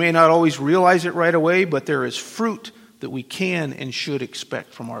 we may not always realize it right away, but there is fruit that we can and should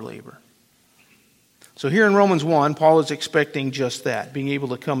expect from our labor. So here in Romans 1, Paul is expecting just that, being able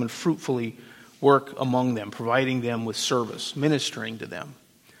to come and fruitfully work among them, providing them with service, ministering to them,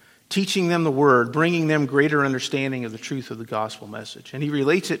 teaching them the word, bringing them greater understanding of the truth of the gospel message. And he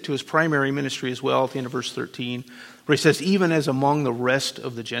relates it to his primary ministry as well at the end of verse 13, where he says, "Even as among the rest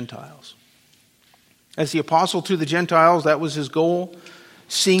of the Gentiles." As the apostle to the Gentiles, that was his goal,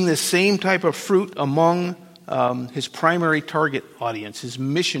 seeing the same type of fruit among his primary target audience, his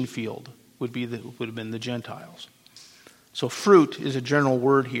mission field would have been the Gentiles. So fruit is a general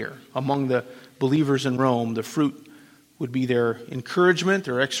word here. Among the believers in Rome, the fruit would be their encouragement,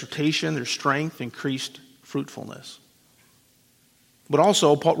 their exhortation, their strength, increased fruitfulness. But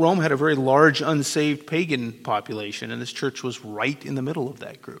also, Rome had a very large unsaved pagan population, and this church was right in the middle of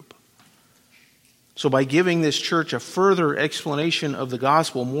that group. So by giving this church a further explanation of the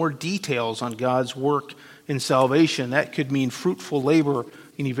gospel, more details on God's work in salvation, that could mean fruitful labor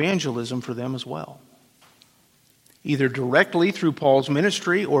in evangelism for them as well. Either directly through Paul's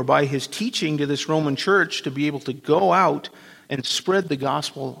ministry or by his teaching to this Roman church to be able to go out and spread the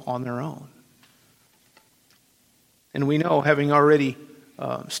gospel on their own. And we know, having already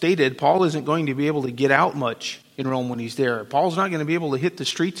stated, Paul isn't going to be able to get out much in Rome when he's there. Paul's not going to be able to hit the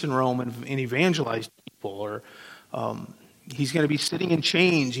streets in Rome and evangelize people, or he's going to be sitting in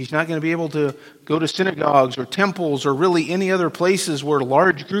chains. He's not going to be able to go to synagogues or temples or really any other places where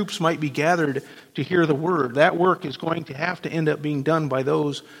large groups might be gathered to hear the word. That work is going to have to end up being done by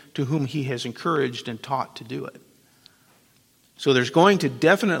those to whom he has encouraged and taught to do it. So there's going to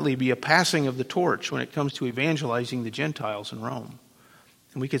definitely be a passing of the torch when it comes to evangelizing the Gentiles in Rome.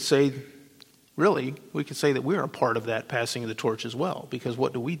 And we could say that we're a part of that passing of the torch as well, because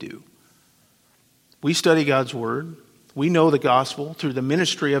what do? We study God's word. We know the gospel through the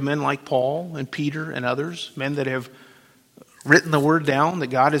ministry of men like Paul and Peter and others, men that have written the word down, that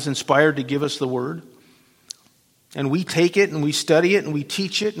God has inspired to give us the word. And we take it and we study it and we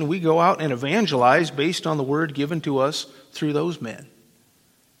teach it and we go out and evangelize based on the word given to us through those men.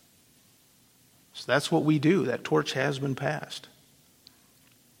 So that's what we do. That torch has been passed.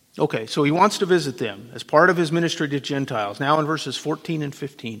 Okay, so he wants to visit them as part of his ministry to Gentiles. Now in verses 14 and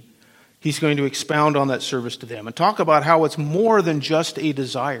 15, he's going to expound on that service to them and talk about how it's more than just a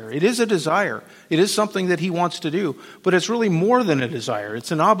desire. It is a desire. It is something that he wants to do, but it's really more than a desire.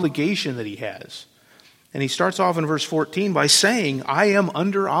 It's an obligation that he has. And he starts off in verse 14 by saying, I am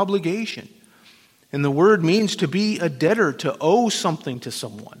under obligation. And the word means to be a debtor, to owe something to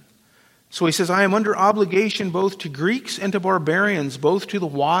someone. So he says, I am under obligation both to Greeks and to barbarians, both to the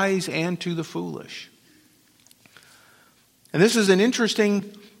wise and to the foolish. And this is an interesting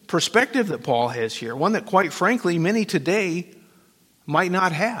perspective that Paul has here, one that quite frankly many today might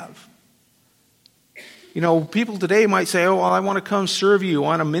not have. You know, people today might say, oh, well, I want to come serve you, I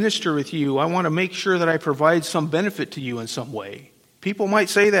want to minister with you, I want to make sure that I provide some benefit to you in some way. People might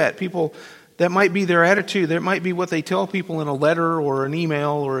say that. That might be their attitude. That might be what they tell people in a letter or an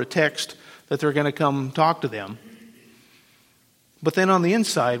email or a text that they're going to come talk to them. But then on the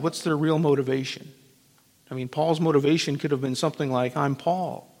inside, what's their real motivation? I mean, Paul's motivation could have been something like, I'm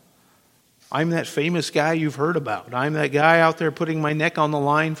Paul. I'm that famous guy you've heard about. I'm that guy out there putting my neck on the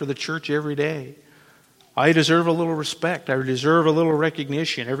line for the church every day. I deserve a little respect. I deserve a little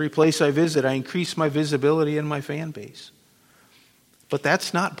recognition. Every place I visit, I increase my visibility in my fan base. But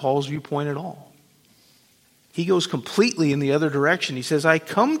that's not Paul's viewpoint at all. He goes completely in the other direction. He says, I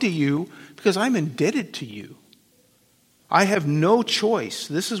come to you because I'm indebted to you. I have no choice.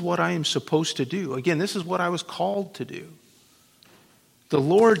 This is what I am supposed to do. Again, this is what I was called to do. The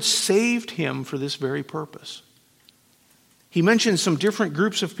Lord saved him for this very purpose. He mentions some different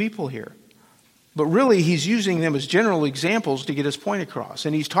groups of people here. But really, he's using them as general examples to get his point across.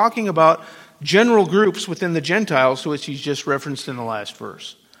 And he's talking about general groups within the Gentiles, to which he's just referenced in the last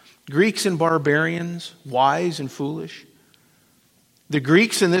verse. Greeks and barbarians, wise and foolish. The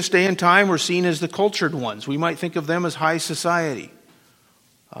Greeks in this day and time were seen as the cultured ones. We might think of them as high society.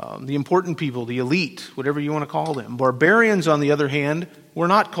 The important people, the elite, whatever you want to call them. Barbarians, on the other hand, were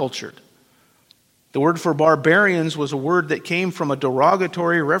not cultured. The word for barbarians was a word that came from a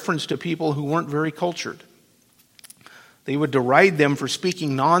derogatory reference to people who weren't very cultured. They would deride them for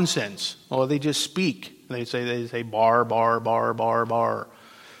speaking nonsense. Oh, they just speak. They say bar, bar, bar, bar, bar.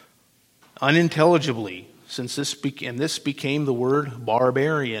 Unintelligibly, since this became the word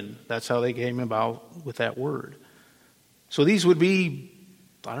barbarian. That's how they came about with that word. So these would be,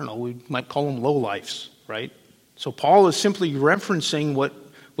 I don't know, we might call them lowlifes, right? So Paul is simply referencing what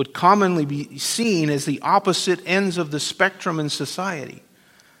would commonly be seen as the opposite ends of the spectrum in society.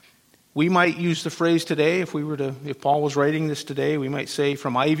 We might use the phrase today, if Paul was writing this today, we might say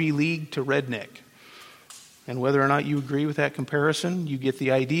from Ivy League to redneck. And whether or not you agree with that comparison, you get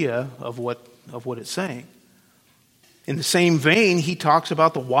the idea of what it's saying. In the same vein, he talks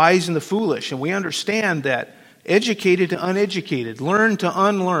about the wise and the foolish, and we understand that educated to uneducated, learned to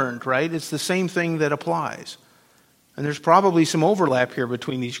unlearned, right? It's the same thing that applies. And there's probably some overlap here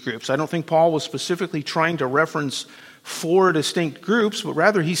between these groups. I don't think Paul was specifically trying to reference 4 distinct groups, but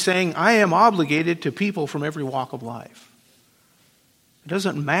rather he's saying, I am obligated to people from every walk of life. It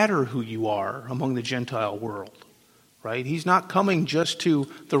doesn't matter who you are among the Gentile world, right? He's not coming just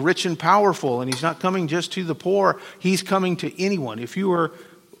to the rich and powerful, and he's not coming just to the poor. He's coming to anyone. If you are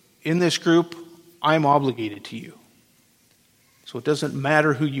in this group, I'm obligated to you. So it doesn't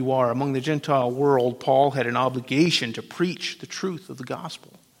matter who you are. Among the Gentile world, Paul had an obligation to preach the truth of the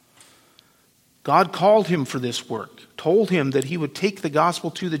gospel. God called him for this work, told him that he would take the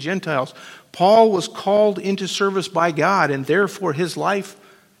gospel to the Gentiles. Paul was called into service by God, and therefore his life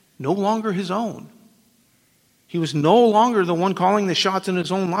no longer his own. He was no longer the one calling the shots in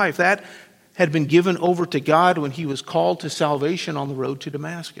his own life. That had been given over to God when he was called to salvation on the road to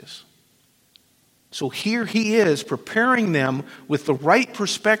Damascus. So here he is preparing them with the right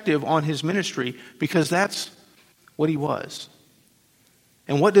perspective on his ministry, because that's what he was.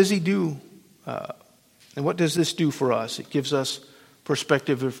 And what does he do? And what does this do for us? It gives us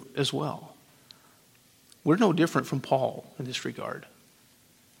perspective as well. We're no different from Paul in this regard.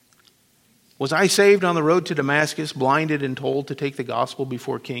 Was I saved on the road to Damascus, blinded and told to take the gospel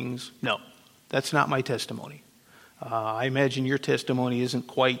before kings? No, that's not my testimony. I imagine your testimony isn't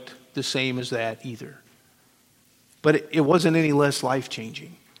quite the same as that either. But it wasn't any less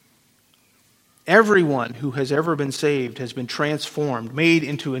life-changing. Everyone who has ever been saved has been transformed, made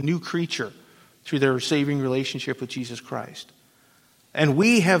into a new creature through their saving relationship with Jesus Christ. And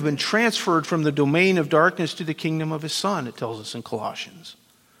we have been transferred from the domain of darkness to the kingdom of his Son, it tells us in Colossians.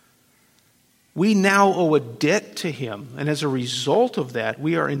 We now owe a debt to him, and as a result of that,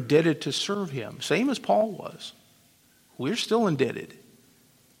 we are indebted to serve him, same as Paul was. We're still indebted.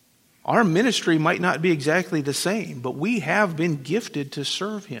 Our ministry might not be exactly the same, but we have been gifted to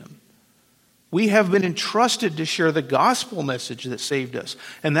serve him. We have been entrusted to share the gospel message that saved us,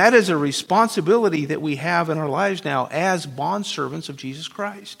 and that is a responsibility that we have in our lives now as bondservants of Jesus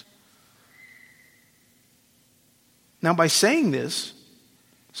Christ. Now, by saying this,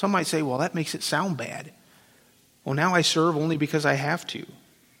 some might say, well, that makes it sound bad. Well, now I serve only because I have to.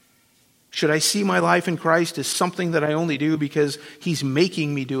 Should I see my life in Christ as something that I only do because he's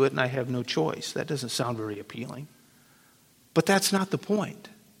making me do it and I have no choice? That doesn't sound very appealing. But that's not the point.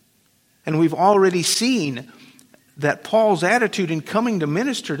 And we've already seen that Paul's attitude in coming to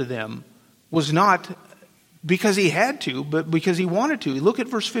minister to them was not because he had to, but because he wanted to. Look at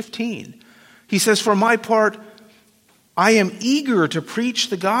verse 15. He says, for my part, I am eager to preach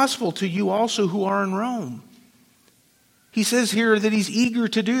the gospel to you also who are in Rome. He says here that he's eager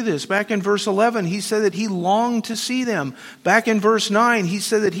to do this. Back in verse 11, he said that he longed to see them. Back in verse 9, he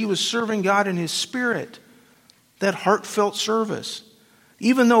said that he was serving God in his spirit. That heartfelt service.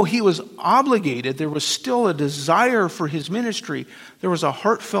 Even though he was obligated, there was still a desire for his ministry. There was a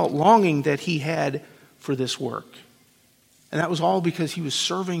heartfelt longing that he had for this work. And that was all because he was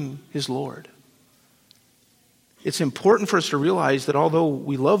serving his Lord. It's important for us to realize that although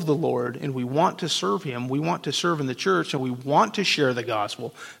we love the Lord and we want to serve him, we want to serve in the church and we want to share the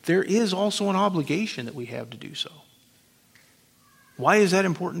gospel, there is also an obligation that we have to do so. Why is that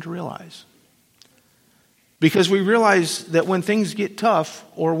important to realize? Because we realize that when things get tough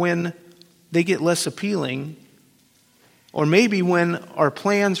or when they get less appealing, or maybe when our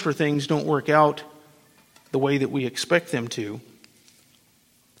plans for things don't work out the way that we expect them to,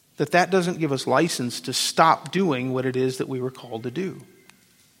 that doesn't give us license to stop doing what it is that we were called to do.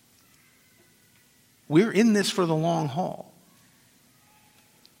 We're in this for the long haul.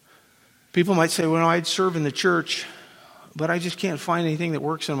 People might say, well, I'd serve in the church, but I just can't find anything that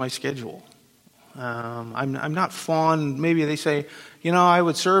works in my schedule. I'm not fond, maybe they say, I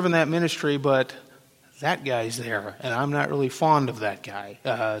would serve in that ministry, but that guy's there, and I'm not really fond of that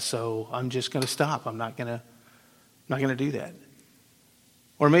guy. So I'm just going to stop. I'm not going to do that.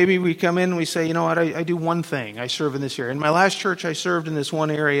 Or maybe we come in and we say, I do one thing. I serve in this area. In my last church, I served in this one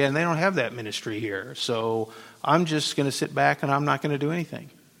area, and they don't have that ministry here. So I'm just going to sit back and I'm not going to do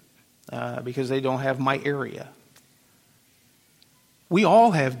anything because they don't have my area. We all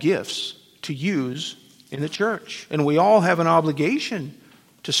have gifts to use in the church, and we all have an obligation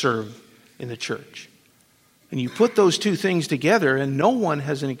to serve in the church. And you put those two things together, and no one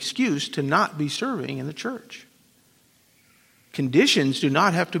has an excuse to not be serving in the church. Conditions do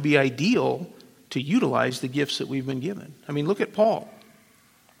not have to be ideal to utilize the gifts that we've been given. I mean, look at Paul.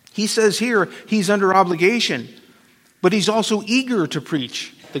 He says here he's under obligation, but he's also eager to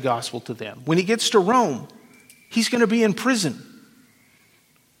preach the gospel to them. When he gets to Rome, he's going to be in prison.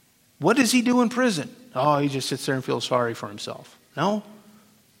 What does he do in prison? Oh, he just sits there and feels sorry for himself. No,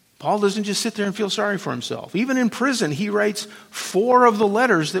 Paul doesn't just sit there and feel sorry for himself. Even in prison, he writes 4 of the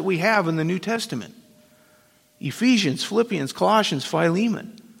letters that we have in the New Testament. Ephesians, Philippians, Colossians,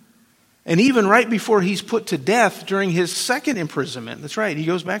 Philemon. And even right before he's put to death during his second imprisonment, that's right, he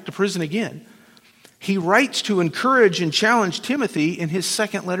goes back to prison again. He writes to encourage and challenge Timothy in his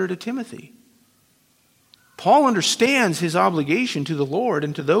second letter to Timothy. Paul understands his obligation to the Lord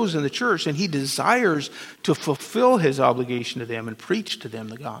and to those in the church, and he desires to fulfill his obligation to them and preach to them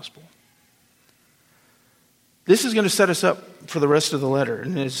the gospel. This is going to set us up for the rest of the letter.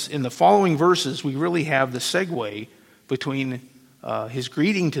 And in the following verses, we really have the segue between his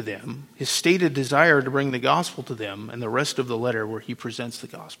greeting to them, his stated desire to bring the gospel to them, and the rest of the letter where he presents the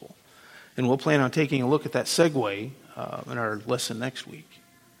gospel. And we'll plan on taking a look at that segue in our lesson next week.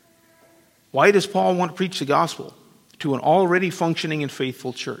 Why does Paul want to preach the gospel to an already functioning and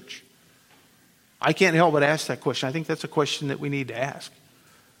faithful church? I can't help but ask that question. I think that's a question that we need to ask.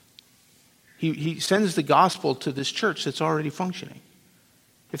 He sends the gospel to this church that's already functioning.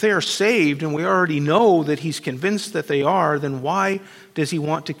 If they are saved, and we already know that he's convinced that they are, then why does he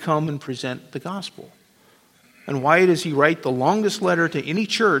want to come and present the gospel? And why does he write the longest letter to any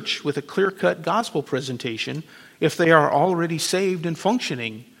church with a clear-cut gospel presentation if they are already saved and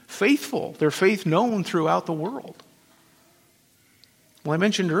functioning, faithful, their faith known throughout the world? Well, I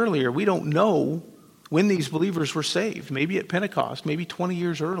mentioned earlier, we don't know when these believers were saved. Maybe at Pentecost, maybe 20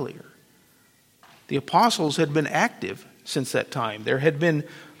 years earlier. The apostles had been active since that time. There had been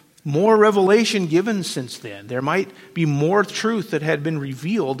more revelation given since then. There might be more truth that had been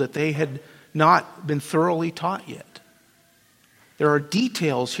revealed that they had not been thoroughly taught yet. There are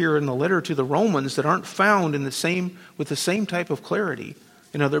details here in the letter to the Romans that aren't found with the same type of clarity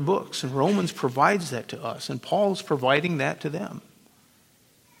in other books. And Romans provides that to us, and Paul's providing that to them.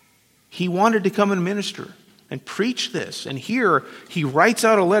 He wanted to come and minister and preach this. And here he writes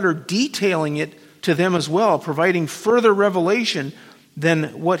out a letter detailing it to them as well, providing further revelation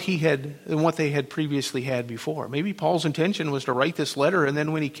than what they had previously had before. Maybe Paul's intention was to write this letter, and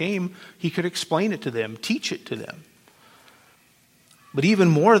then when he came, he could explain it to them, teach it to them. But even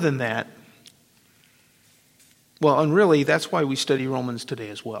more than that, and really that's why we study Romans today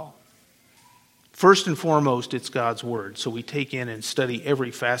as well. First and foremost, it's God's Word. So we take in and study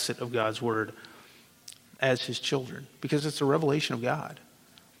every facet of God's Word as His children, because it's a revelation of God.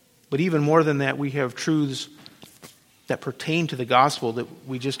 But even more than that, we have truths that pertain to the gospel that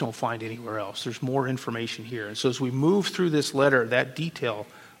we just don't find anywhere else. There's more information here. And so as we move through this letter, that detail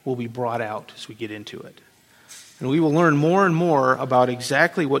will be brought out as we get into it. And we will learn more and more about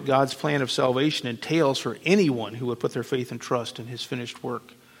exactly what God's plan of salvation entails for anyone who would put their faith and trust in His finished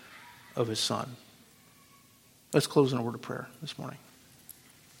work of His Son. Let's close in a word of prayer this morning.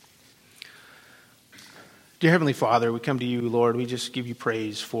 Dear Heavenly Father, we come to you, Lord. We just give you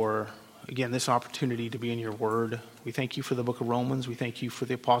praise for, again, this opportunity to be in your word. We thank you for the book of Romans. We thank you for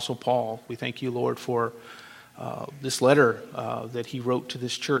the Apostle Paul. We thank you, Lord, for this letter that he wrote to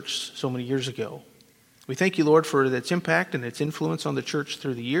this church so many years ago. We thank you, Lord, for its impact and its influence on the church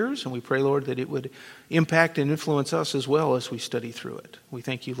through the years. And we pray, Lord, that it would impact and influence us as well as we study through it. We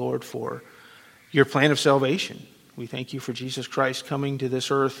thank you, Lord, for your plan of salvation. We thank you for Jesus Christ coming to this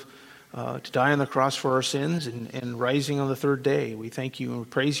earth to die on the cross for our sins and rising on the third day. We thank you and we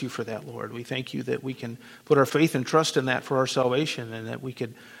praise you for that, Lord. We thank you that we can put our faith and trust in that for our salvation, and that we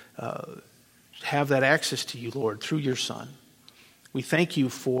could have that access to you, Lord, through your Son. We thank you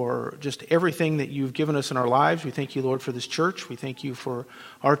for just everything that you've given us in our lives. We thank you, Lord, for this church. We thank you for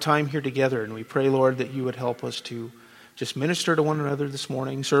our time here together. And we pray, Lord, that you would help us to just minister to one another this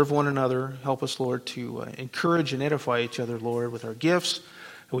morning, serve one another. Help us, Lord, to encourage and edify each other, Lord, with our gifts.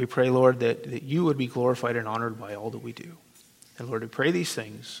 And we pray, Lord, that you would be glorified and honored by all that we do. And Lord, we pray these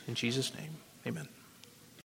things in Jesus' name. Amen.